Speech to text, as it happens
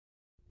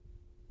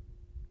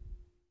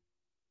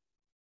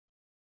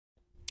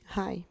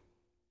Hi,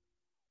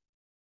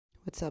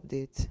 what's up,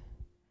 dudes?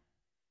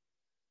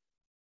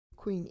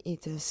 Queen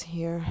Eaters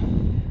here.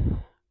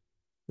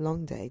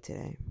 Long day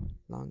today.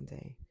 Long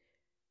day.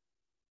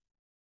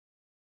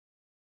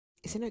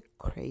 Isn't it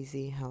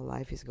crazy how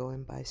life is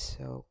going by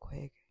so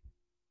quick?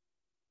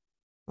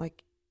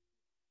 Like,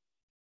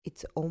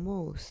 it's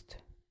almost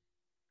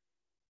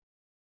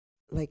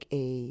like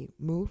a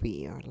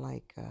movie or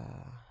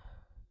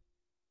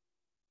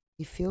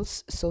it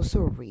feels so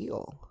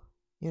surreal,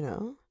 you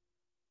know?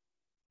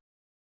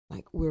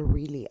 Like, we're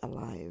really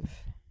alive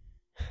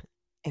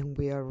and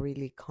we are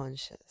really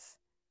conscious.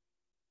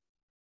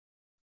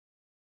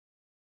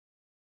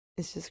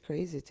 It's just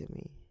crazy to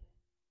me.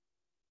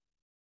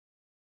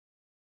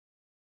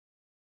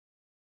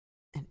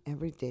 And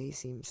every day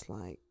seems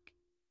like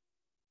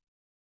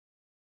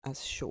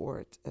as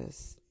short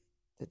as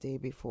the day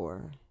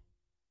before.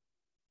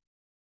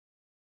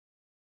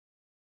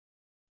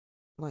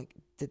 Like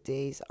the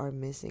days are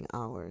missing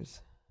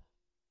hours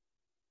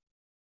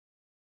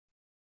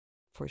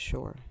for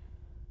sure.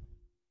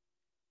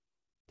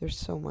 There's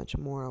so much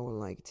more I would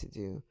like to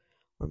do.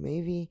 Or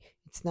maybe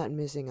it's not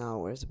missing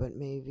hours, but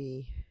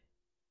maybe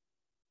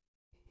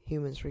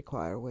humans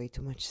require way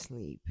too much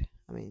sleep.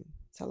 I mean,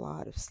 it's a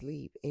lot of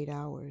sleep, 8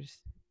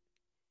 hours.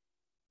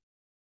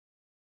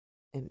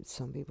 And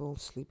some people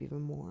sleep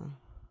even more,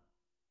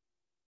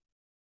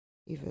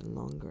 even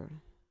longer.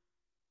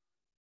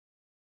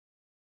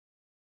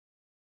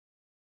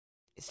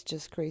 It's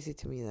just crazy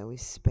to me that we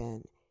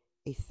spend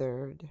a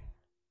third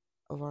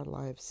of our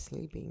lives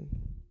sleeping.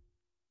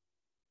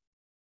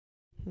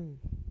 Hmm.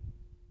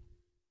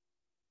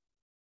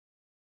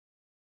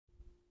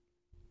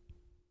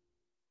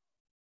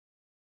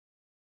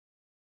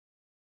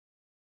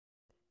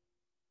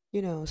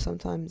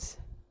 Sometimes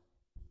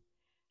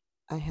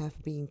I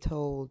have been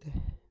told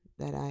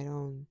that I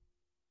don't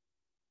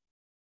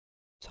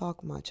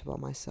talk much about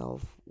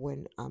myself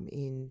when I'm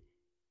in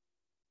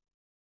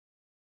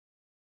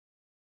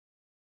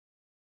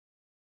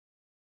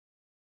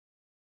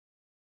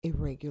a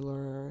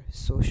regular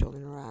social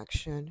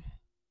interaction.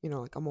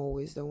 Like I'm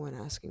always the one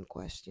asking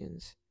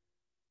questions.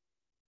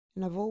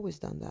 And I've always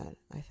done that,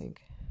 I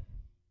think.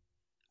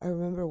 I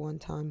remember one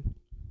time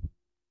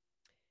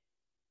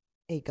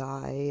a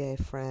guy, a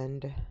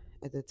friend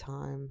at the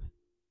time,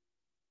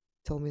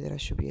 told me that I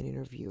should be an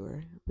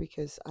interviewer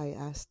because I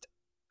asked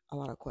a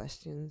lot of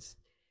questions.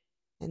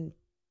 And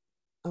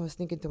I was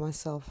thinking to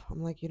myself,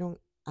 I'm like, you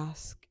don't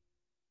ask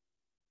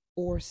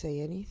or say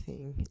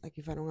anything. Like,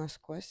 if I don't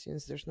ask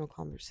questions, there's no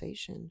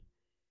conversation.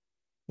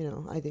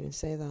 I didn't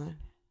say that.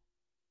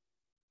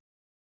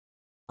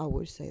 I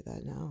would say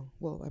that now.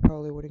 Well, I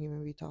probably wouldn't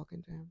even be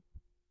talking to him.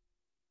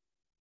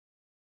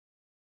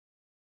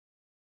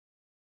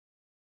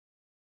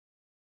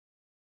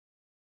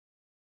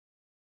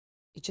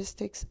 It just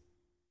takes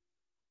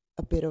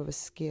a bit of a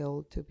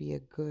skill to be a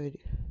good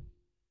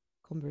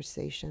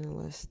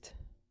conversationalist,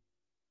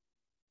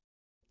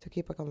 to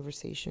keep a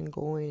conversation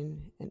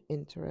going and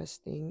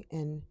interesting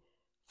and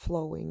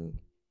flowing,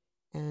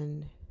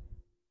 and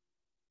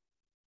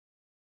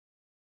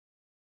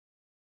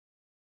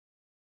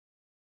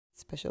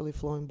especially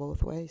flowing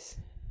both ways.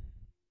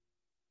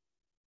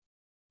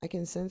 I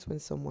can sense when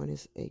someone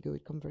is a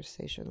good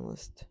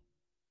conversationalist.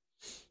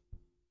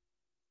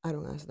 I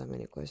don't ask that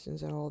many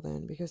questions at all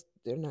then because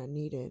they're not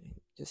needed.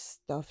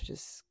 Just stuff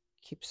just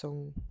keeps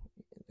on,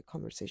 the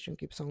conversation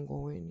keeps on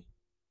going.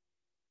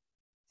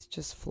 It's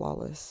just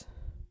flawless.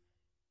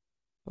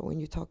 But when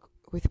you talk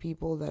with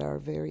people that are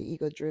very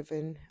ego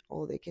driven,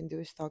 all they can do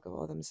is talk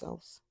about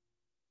themselves.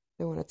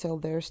 They want to tell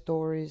their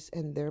stories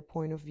and their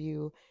point of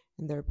view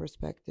and their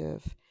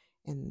perspective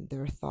and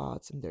their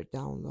thoughts and their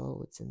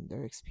downloads and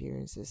their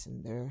experiences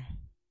and their.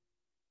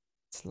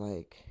 It's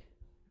like,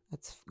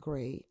 that's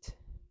great.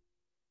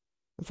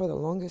 And for the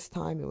longest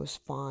time, it was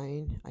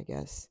fine, I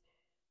guess.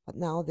 But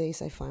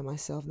nowadays, I find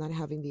myself not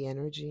having the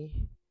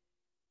energy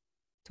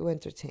to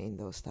entertain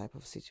those type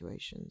of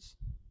situations.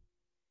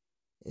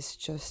 It's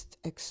just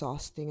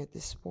exhausting at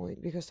this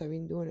point because I've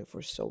been doing it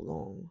for so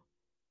long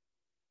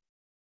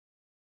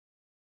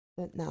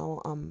that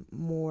now I'm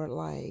more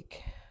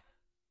like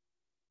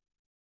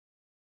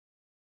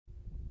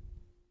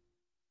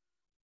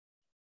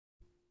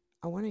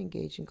I want to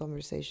engage in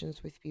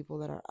conversations with people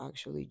that are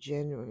actually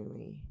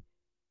genuinely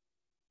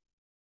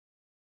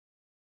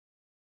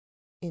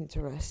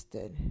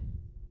interested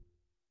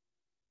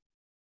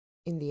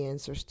in the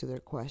answers to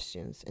their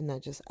questions and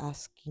not just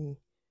asking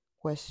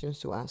questions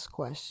to ask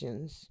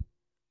questions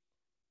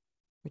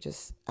or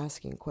just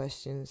asking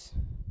questions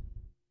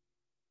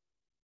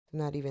to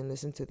not even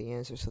listen to the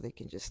answer so they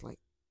can just like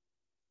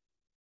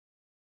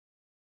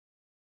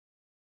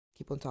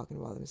keep on talking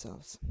about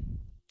themselves.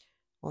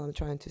 All I'm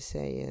trying to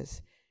say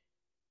is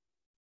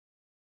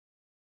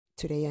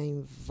today I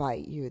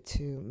invite you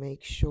to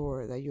make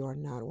sure that you are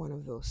not one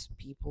of those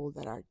people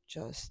that are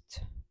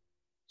just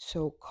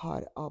so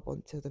caught up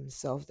onto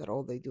themselves that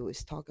all they do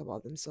is talk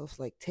about themselves.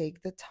 Like,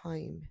 take the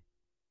time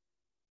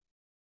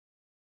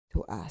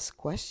to ask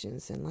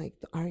questions and, like,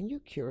 aren't you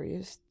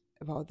curious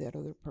about that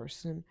other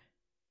person,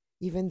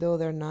 even though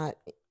they're not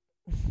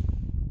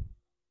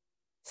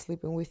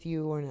sleeping with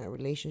you or in a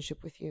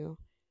relationship with you.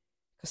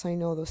 Because I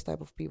know those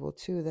type of people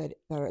too that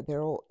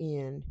they're all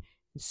in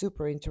and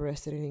super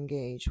interested and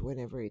engaged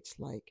whenever it's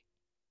like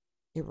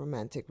a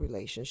romantic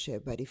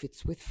relationship. But if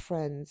it's with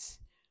friends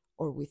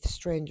or with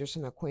strangers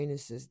and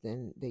acquaintances,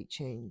 then they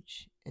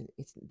change and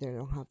they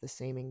don't have the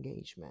same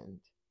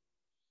engagement.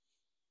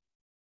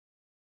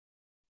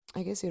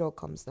 I guess it all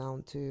comes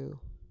down to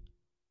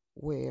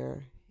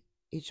where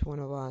each one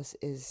of us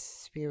is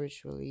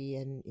spiritually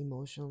and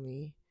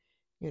emotionally.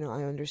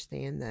 I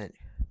understand that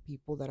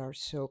people that are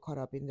so caught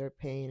up in their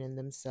pain and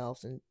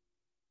themselves and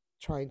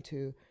trying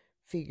to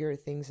figure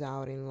things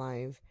out in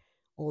life,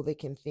 all they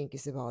can think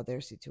is about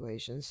their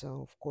situation.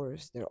 So, of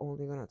course, they're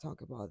only going to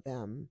talk about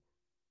them,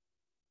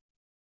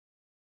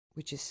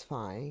 which is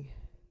fine,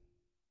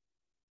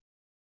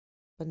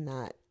 but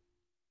not.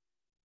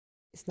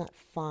 It's not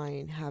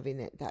fine having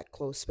it that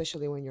close,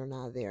 especially when you're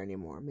not there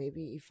anymore.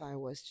 Maybe if I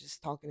was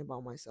just talking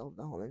about myself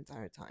the whole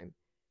entire time,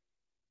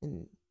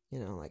 and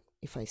like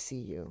if I see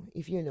you,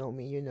 if you know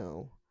me,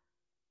 I'm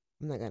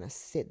not gonna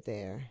sit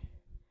there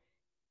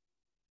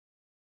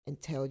and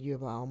tell you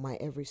about my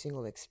every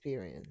single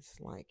experience.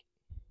 Like,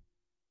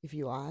 if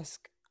you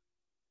ask,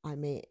 I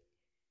may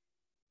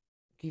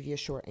give you a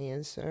short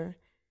answer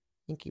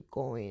and keep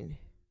going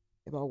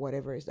about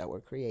whatever it is that we're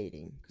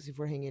creating. Because if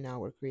we're hanging out,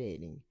 we're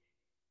creating.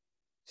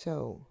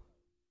 So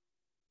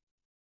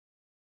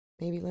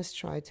maybe let's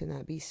try to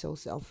not be so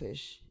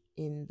selfish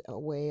in a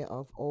way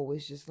of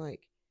always just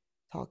like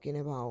talking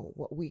about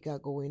what we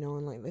got going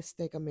on. Like, let's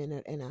take a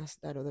minute and ask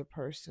that other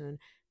person,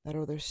 that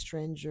other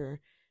stranger,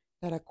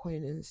 that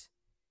acquaintance,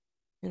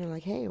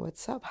 like, hey,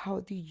 what's up? How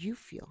do you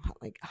feel?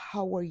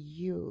 How are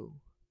you?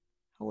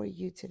 How are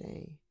you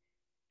today?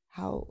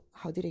 How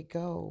did it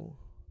go?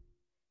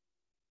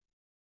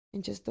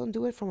 And just don't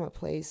do it from a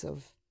place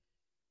of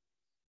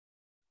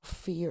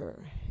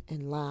fear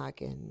and lack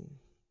and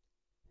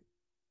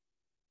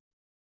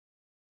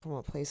from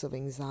a place of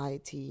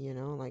anxiety,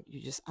 like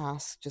you just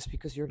ask just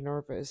because you're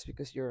nervous,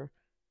 because you're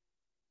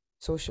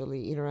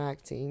socially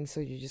interacting. So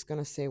you're just going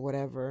to say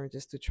whatever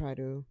just to try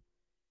to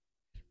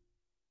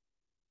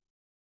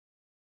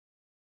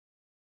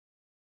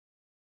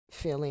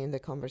fill in the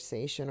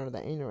conversation or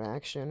the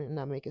interaction and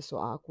not make it so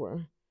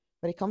awkward.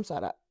 But it comes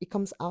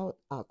out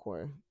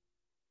awkward.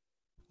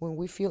 When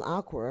we feel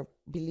awkward,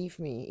 believe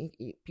me,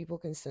 people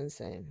can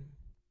sense it.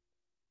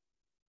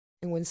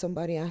 And when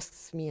somebody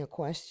asks me a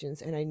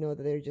questions and I know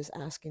that they're just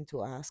asking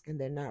to ask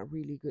and they're not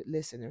really good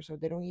listeners or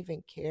they don't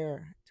even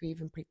care to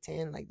even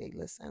pretend like they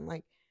listen,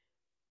 like,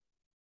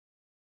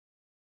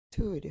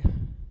 dude,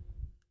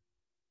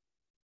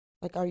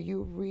 like, are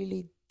you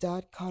really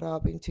that caught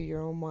up into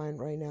your own mind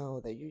right now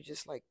that you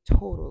just like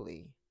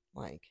totally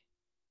like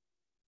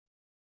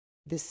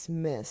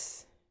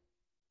dismiss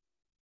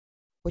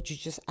what you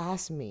just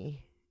asked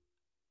me?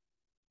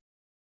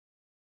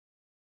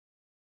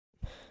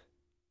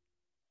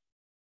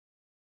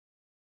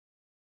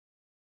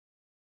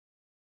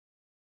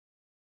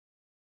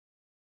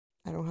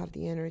 I don't have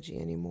the energy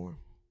anymore.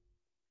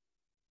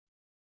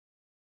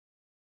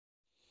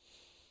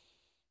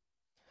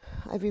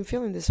 I've been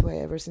feeling this way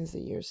ever since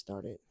the year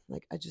started.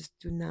 Like, I just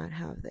do not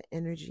have the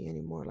energy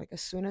anymore. Like,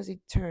 as soon as it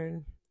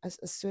turned, as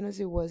soon as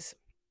it was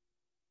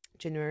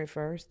January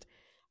 1st,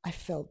 I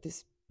felt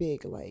this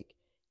big, like,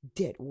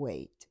 dead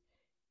weight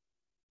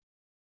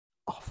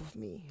off of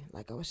me.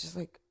 Like, I was just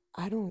like,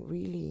 I don't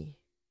really,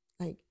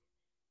 like,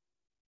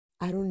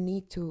 I don't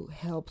need to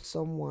help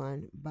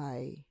someone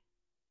by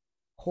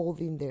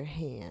holding their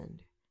hand.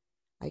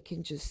 I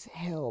can just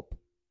help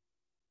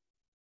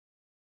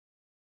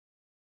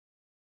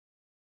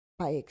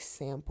by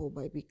example,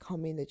 by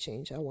becoming the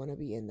change I want to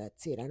be, and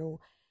that's it. I don't,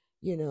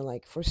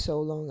 like, for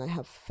so long I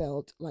have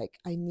felt like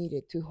I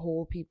needed to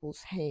hold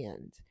people's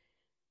hand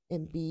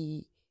and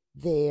be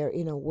there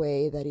in a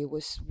way that it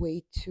was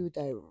way too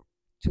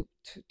too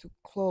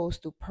close,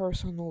 too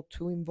personal,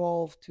 too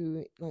involved,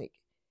 too like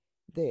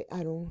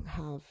I don't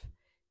have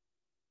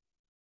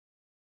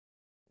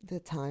the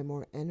time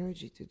or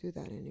energy to do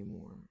that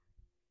anymore.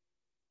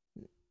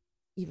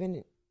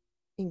 Even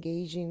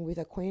engaging with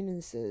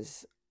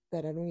acquaintances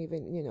that I don't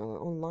even,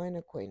 online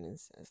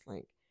acquaintances,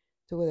 like,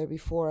 to whether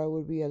before I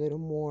would be a little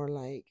more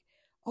like,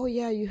 oh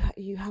yeah,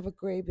 you have a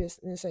great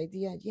business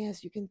idea.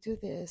 Yes, you can do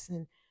this,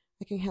 and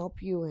I can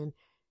help you, and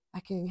I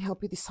can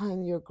help you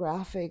design your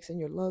graphics and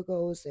your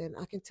logos, and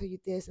I can tell you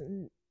this.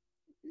 And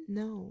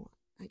no,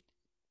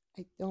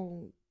 I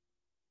don't.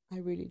 I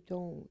really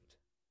don't.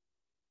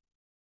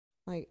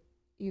 Like,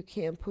 you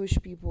can't push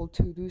people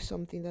to do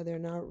something that they're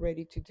not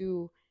ready to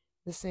do,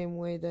 the same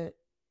way that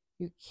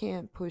you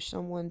can't push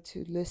someone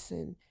to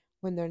listen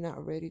when they're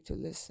not ready to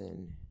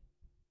listen.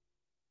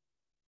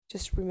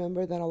 Just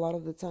remember that a lot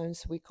of the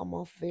times we come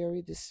off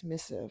very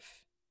dismissive.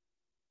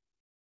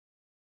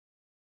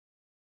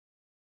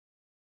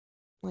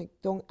 Like,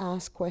 don't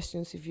ask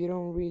questions if you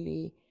don't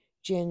really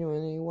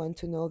genuinely want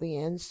to know the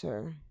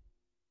answer.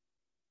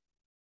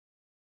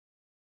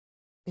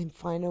 and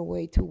find a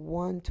way to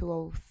want to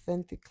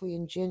authentically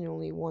and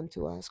genuinely want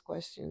to ask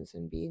questions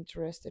and be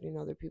interested in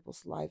other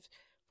people's lives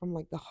from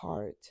like the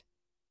heart.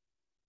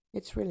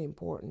 It's really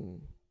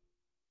important.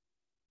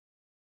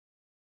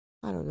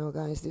 I don't know,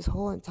 guys. This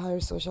whole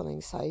entire social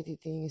anxiety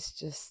thing is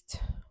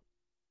just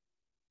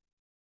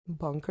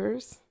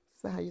bunkers.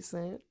 Is that how you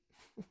say it?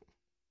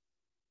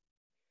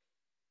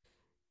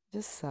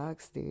 Just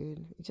sucks,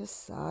 dude. It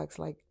just sucks.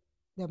 Like,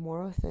 the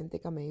more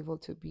authentic I'm able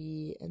to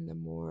be and the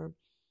more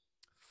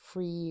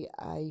free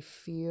I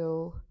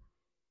feel,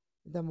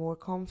 the more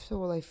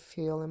comfortable I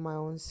feel in my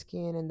own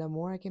skin, and the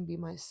more I can be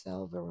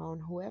myself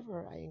around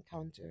whoever I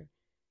encounter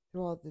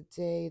throughout the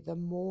day, the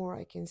more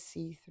I can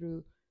see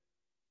through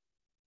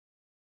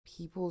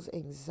people's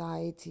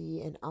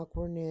anxiety and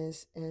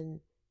awkwardness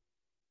and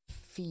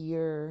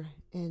fear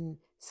and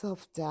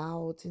self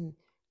doubt and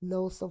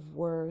low self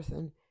worth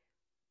and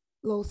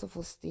low self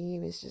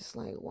esteem. It's just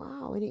like,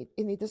 wow.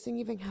 And it doesn't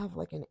even have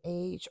like an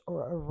age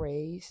or a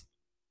race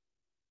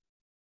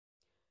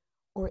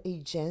or a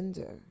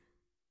gender.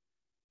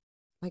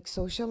 Like,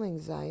 social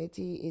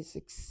anxiety is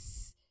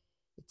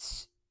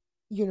it's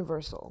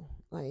universal.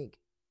 Like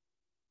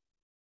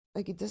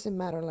it doesn't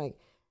matter. Like,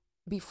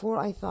 before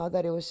I thought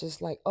that it was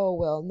just like, oh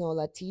well, no,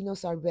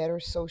 Latinos are better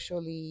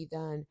socially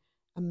than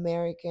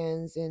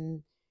Americans,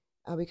 and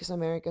because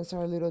Americans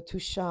are a little too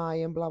shy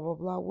and blah blah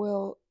blah.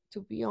 Well,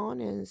 to be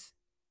honest,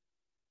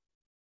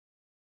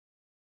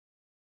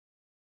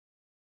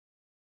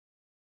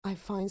 I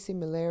find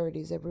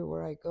similarities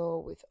everywhere I go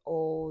with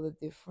all the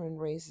different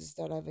races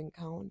that I've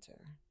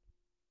encountered.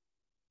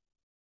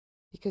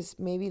 Because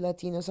maybe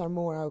Latinos are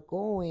more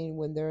outgoing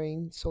when they're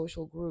in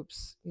social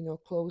groups,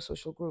 close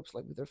social groups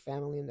like with their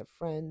family and their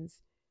friends.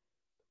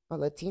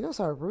 But Latinos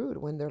are rude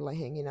when they're like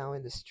hanging out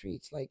in the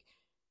streets. Like,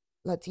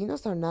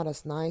 Latinos are not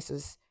as nice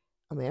as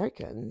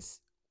Americans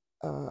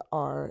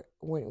are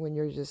when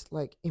you're just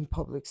like in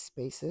public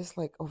spaces.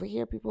 Like, over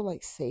here, people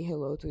like say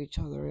hello to each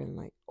other and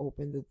like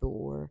open the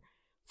door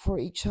for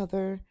each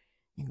other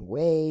and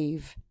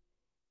wave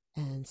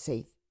and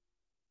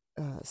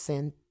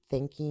send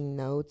thanking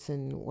notes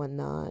and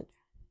whatnot.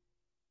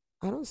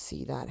 I don't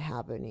see that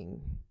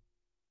happening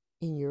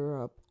in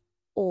Europe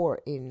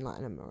or in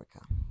Latin America.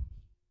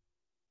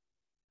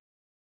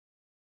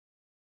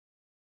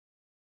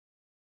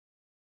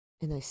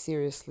 And I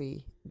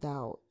seriously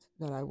doubt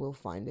that I will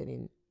find it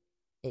in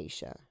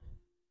Asia,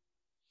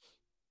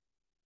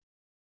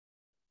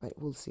 but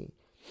we'll see.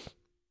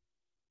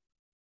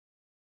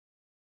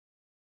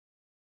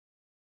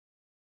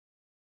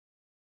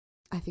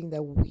 I think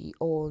that we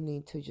all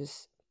need to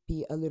just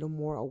be a little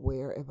more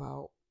aware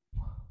about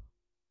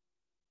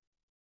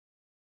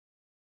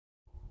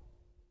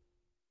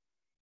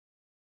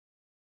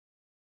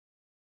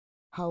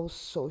how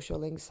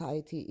social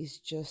anxiety is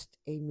just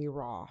a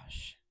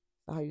mirage.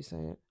 How you say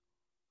it?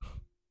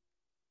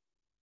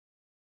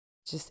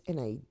 Just an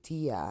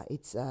idea.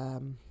 It's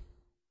not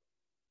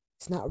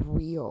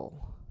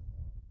real.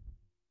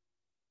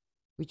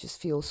 We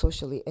just feel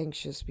socially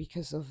anxious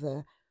because of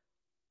the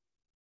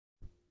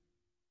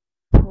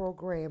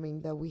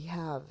programming that we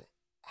have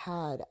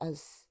had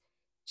as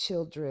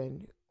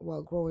children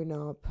while growing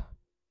up,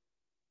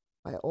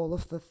 by all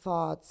of the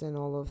thoughts and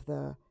all of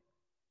the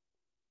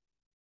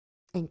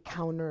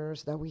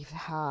encounters that we've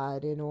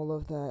had and all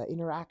of the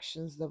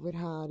interactions that we've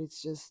had.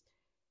 It's just,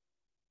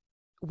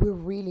 we're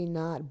really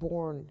not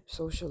born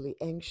socially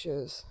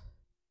anxious.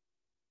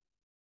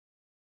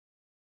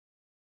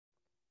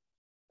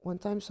 One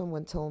time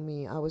someone told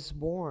me I was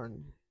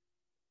born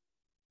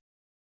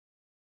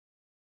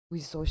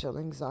with social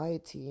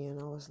anxiety, and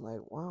I was like,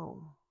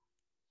 wow,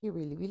 he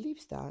really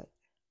believes that.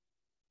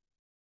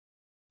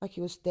 Like, he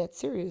was dead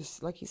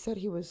serious. Like, he said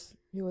he was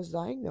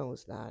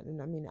diagnosed that,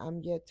 and I mean, I'm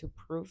yet to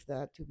prove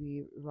that to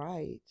be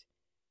right.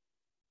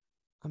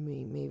 I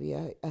mean, maybe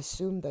I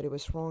assumed that it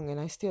was wrong, and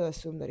I still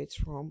assume that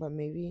it's wrong, but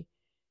maybe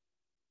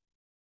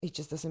it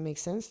just doesn't make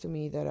sense to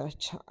me that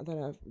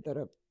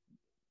a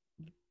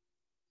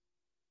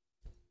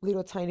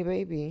little tiny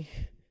baby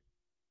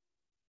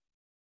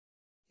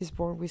is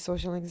born with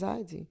social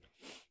anxiety.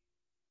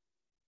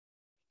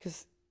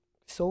 Because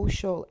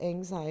social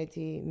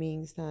anxiety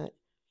means that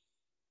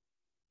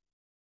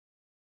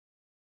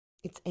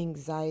it's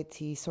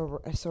anxiety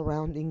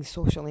surrounding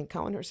social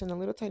encounters, and a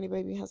little tiny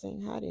baby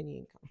hasn't had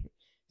any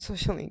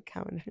social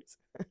encounters.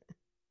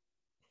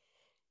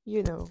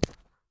 you know,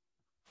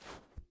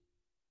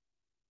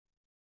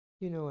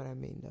 you know what I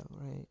mean, though,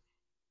 right?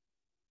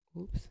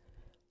 Oops,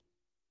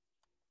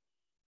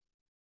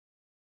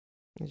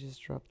 I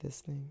just dropped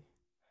this thing.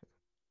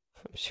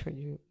 I'm sure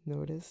you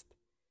noticed.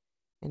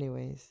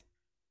 Anyways,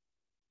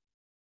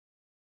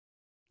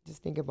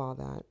 just think about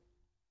that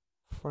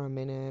for a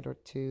minute or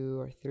two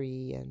or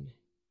three, and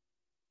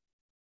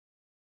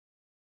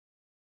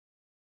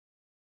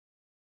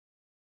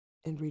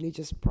really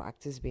just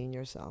practice being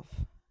yourself.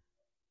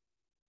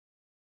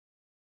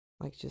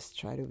 Like, just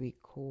try to be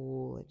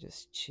cool and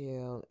just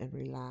chill and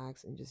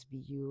relax and just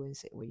be you and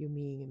say what you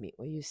mean and mean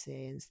what you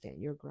say and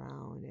stand your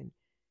ground, and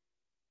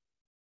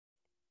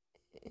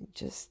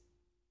just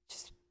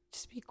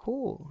be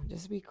cool.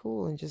 Just be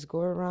cool and just go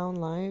around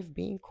life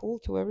being cool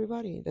to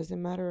everybody. It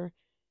doesn't matter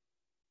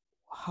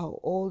how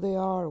old they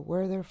are,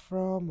 where they're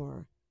from,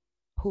 or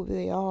who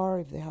they are,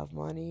 if they have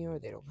money or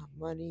they don't have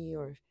money,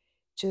 or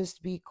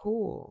just be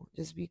cool.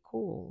 Just be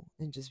cool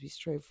and just be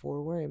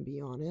straightforward and be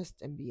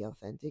honest and be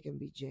authentic and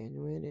be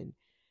genuine and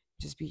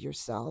just be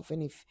yourself.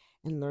 And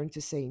learn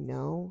to say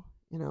no.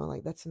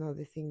 Like that's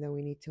another thing that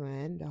we need to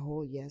end, the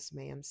whole yes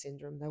ma'am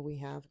syndrome that we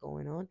have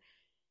going on.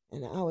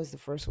 And I was the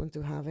first one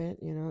to have it,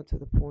 to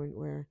the point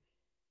where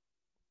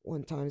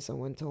one time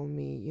someone told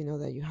me,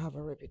 that you have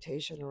a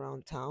reputation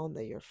around town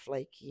that you're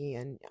flaky.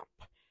 And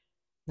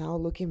now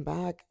looking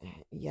back,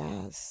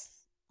 yes,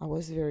 I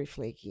was very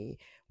flaky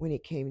when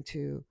it came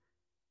to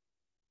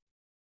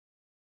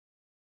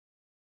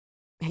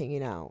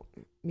hanging out.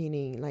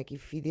 Meaning, like,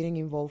 if it didn't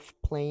involve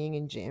playing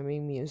and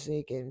jamming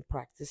music and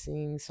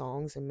practicing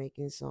songs and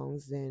making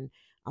songs, then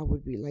I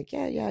would be like,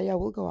 yeah, yeah, yeah,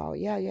 we'll go out.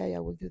 Yeah, yeah, yeah,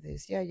 we'll do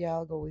this. Yeah, yeah,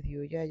 I'll go with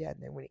you. Yeah, yeah.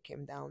 And then when it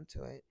came down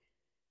to it,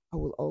 I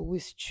will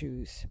always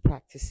choose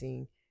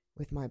practicing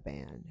with my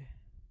band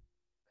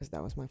because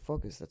that was my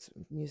focus. That's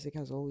music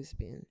has always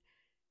been.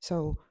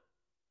 So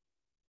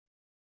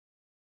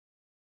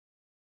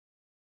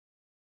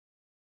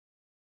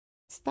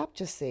stop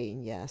just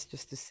saying yes,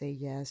 just to say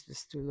yes,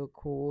 just to look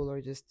cool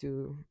or just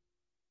to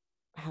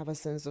have a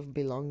sense of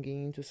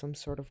belonging to some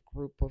sort of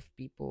group of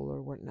people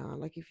or whatnot.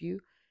 Like if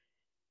you,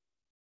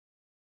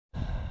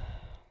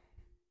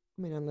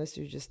 I mean, unless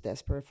you're just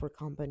desperate for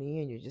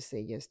company and you just say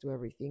yes to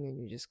everything and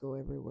you just go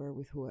everywhere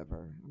with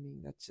whoever, I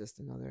mean, that's just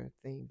another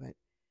thing. But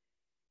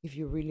if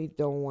you really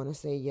don't want to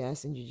say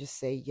yes and you just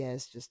say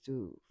yes just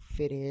to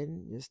fit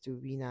in, just to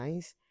be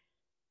nice,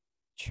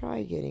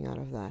 try getting out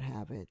of that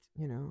habit.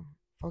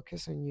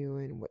 Focus on you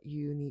and what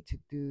you need to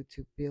do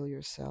to build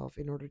yourself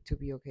in order to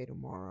be okay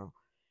tomorrow.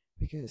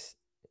 Because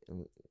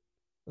uh,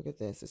 look at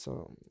this, it's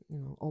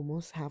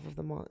almost half of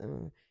the month,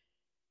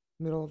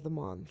 middle of the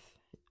month.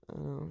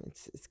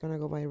 It's gonna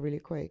go by really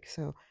quick,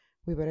 so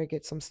we better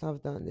get some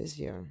stuff done this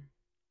year.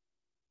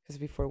 Because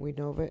before we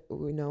know it,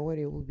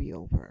 it will be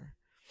over.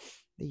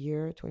 The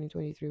year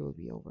 2023 will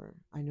be over.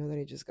 I know that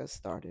it just got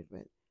started,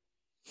 but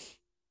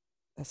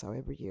that's how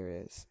every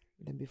year is.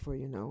 Then before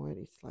you know it,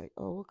 it's like,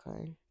 oh,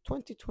 okay,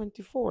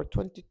 2024,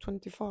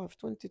 2025,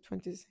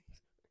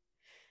 2026.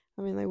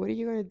 I mean, like, what are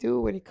you going to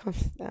do when it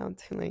comes down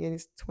to, like, and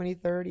it's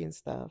 2030 and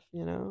stuff?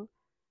 And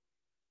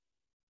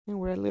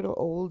we're a little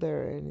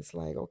older, and it's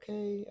like,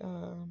 okay,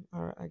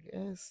 I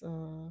guess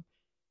I'll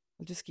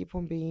just keep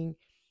on being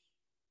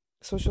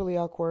socially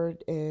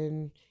awkward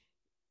and,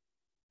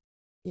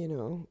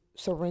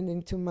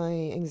 surrendering to my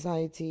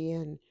anxiety,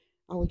 and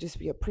I will just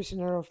be a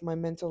prisoner of my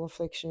mental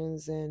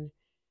afflictions, and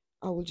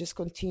I will just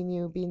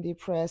continue being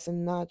depressed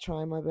and not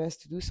try my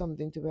best to do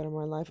something to better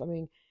my life. I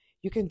mean,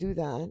 you can do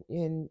that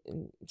and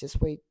just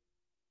wait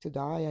to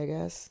die, I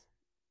guess.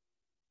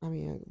 I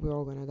mean, we're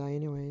all gonna die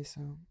anyway,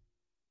 so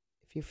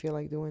if you feel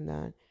like doing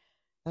that,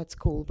 that's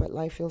cool. But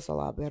life feels a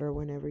lot better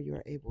whenever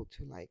you're able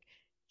to, like,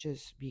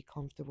 just be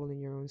comfortable in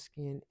your own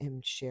skin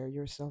and share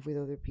yourself with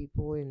other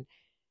people and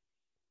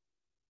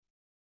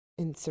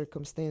in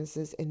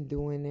circumstances and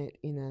doing it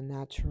in a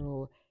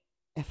natural,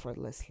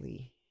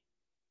 effortlessly,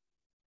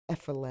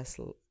 effortless,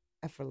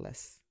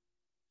 effortless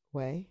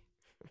way.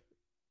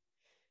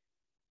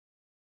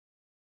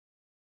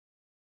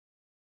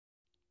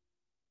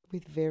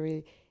 With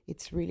very,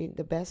 it's really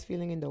the best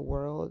feeling in the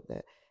world.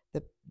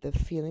 The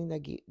feeling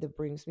that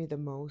brings me the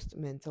most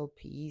mental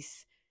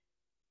peace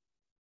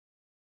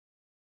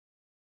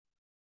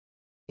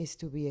is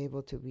to be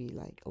able to be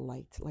like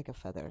light like a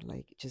feather,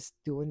 like just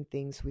doing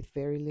things with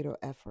very little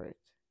effort,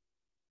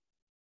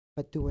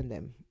 but doing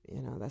them.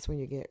 That's when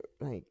you get,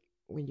 like,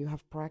 when you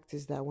have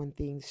practiced that one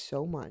thing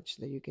so much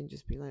that you can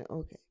just be like,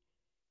 okay,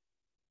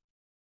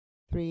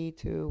 3,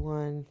 2,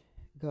 1,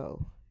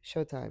 go,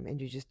 showtime, and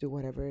you just do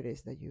whatever it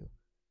is that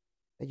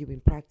you've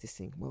been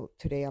practicing. Well,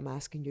 today I'm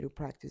asking you to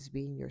practice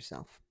being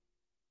yourself.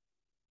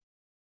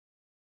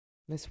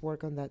 Let's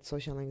work on that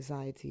social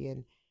anxiety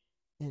and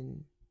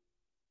and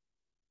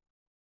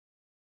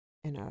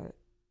our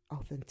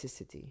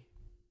authenticity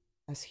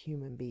as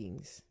human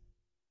beings.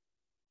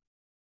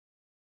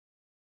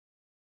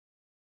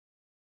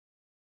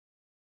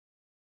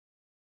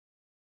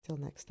 Till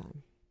next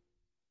time.